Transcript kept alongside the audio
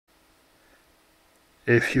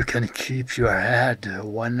If you can keep your head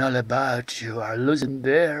when all about you are losing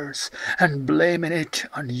theirs and blaming it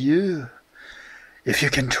on you. If you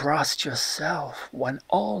can trust yourself when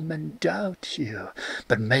all men doubt you,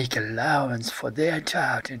 but make allowance for their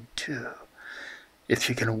doubting too. If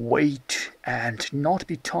you can wait and not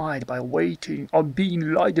be tired by waiting or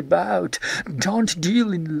being lied about, don't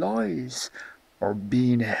deal in lies. Or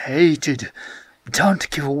being hated, don't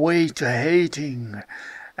give way to hating.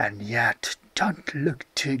 And yet don't look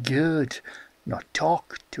too good, nor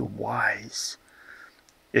talk too wise.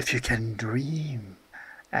 If you can dream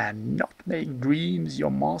and not make dreams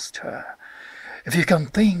your master, if you can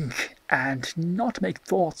think and not make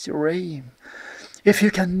thoughts your aim, if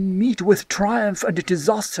you can meet with triumph and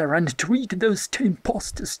disaster and treat those two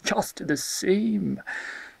impostors just the same,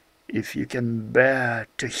 if you can bear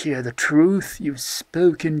to hear the truth you've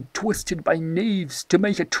spoken twisted by knaves to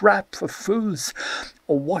make a trap for fools,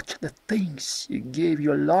 or watch the things you gave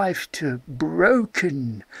your life to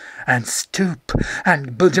broken, and stoop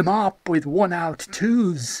and build 'em up with worn-out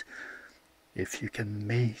tools, if you can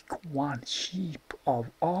make one heap of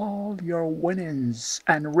all your winnings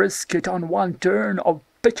and risk it on one turn of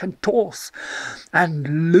pitch and toss,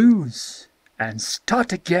 and lose, and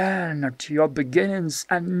start again at your beginnings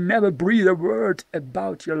and never breathe a word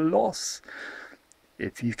about your loss,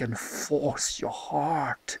 if you can force your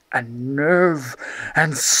heart and nerve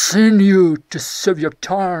and sinew to serve your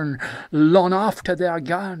turn long after they are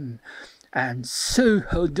gone, and so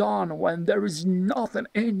hold on when there is nothing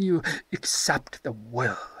in you except the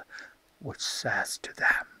will which says to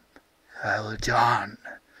them, hold on.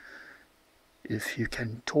 If you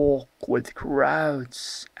can talk with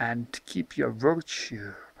crowds and keep your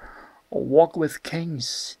virtue, or walk with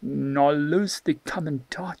kings nor lose the common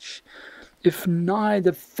touch, if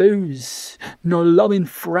neither foes nor loving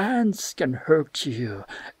friends can hurt you,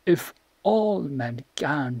 if all men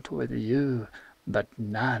count with you, but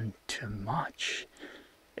none too much,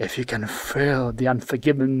 if you can fill the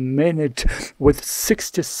unforgiven minute with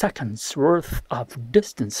 60 seconds worth of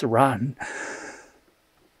distance run,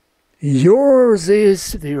 yours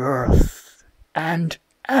is the earth and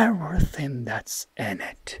everything that's in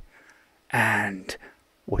it, and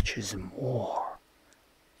which is more,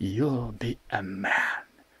 you'll be a man,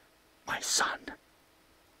 my son.